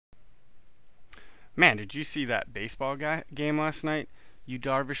Man, did you see that baseball game last night? Yu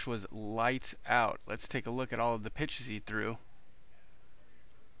Darvish was lights out. Let's take a look at all of the pitches he threw.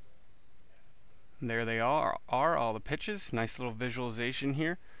 And there they are all the pitches. Nice little visualization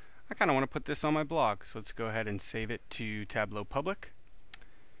here. I kind of want to put this on my blog, so let's go ahead and save it to Tableau Public.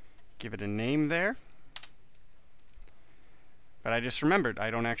 Give it a name there. But I just remembered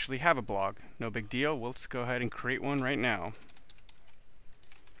I don't actually have a blog. No big deal. Let's go ahead and create one right now.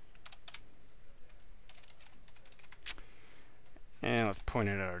 And let's point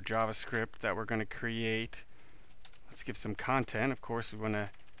it at our JavaScript that we're going to create. Let's give some content. Of course, we want to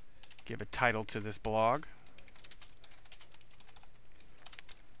give a title to this blog.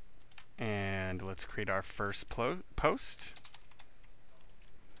 And let's create our first post.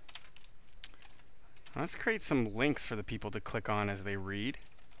 Let's create some links for the people to click on as they read.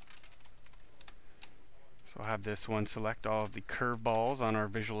 So I'll have this one select all of the curveballs on our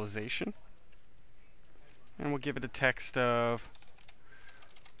visualization. And we'll give it a text of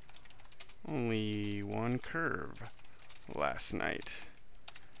only one curve last night.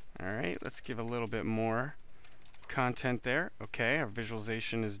 Alright, let's give a little bit more content there. Okay, our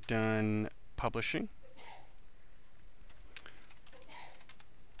visualization is done publishing.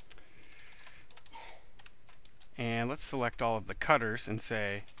 And let's select all of the cutters and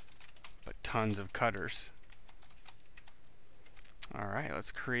say, but tons of cutters. Alright,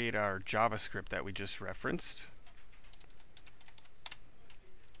 let's create our JavaScript that we just referenced.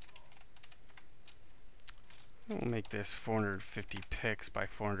 We'll make this 450 pics by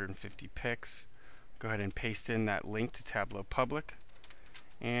 450 pics. Go ahead and paste in that link to Tableau Public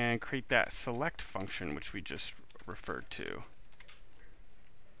and create that select function which we just referred to.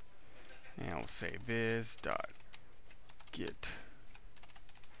 And we'll say viz.get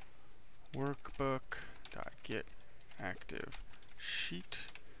workbook.get active sheet.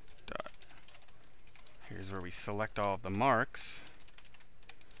 Here's where we select all of the marks.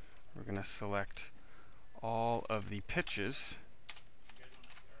 We're going to select all of the pitches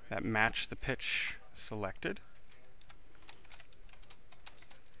that match the pitch selected.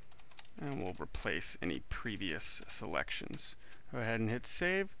 And we'll replace any previous selections. Go ahead and hit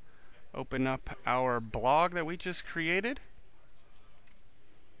save. Open up our blog that we just created.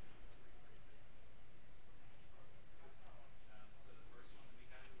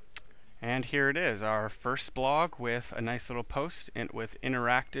 And here it is, our first blog with a nice little post and with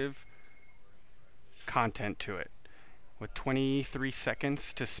interactive content to it, with 23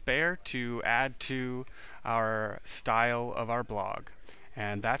 seconds to spare to add to our style of our blog.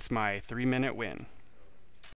 And that's my 3-minute win.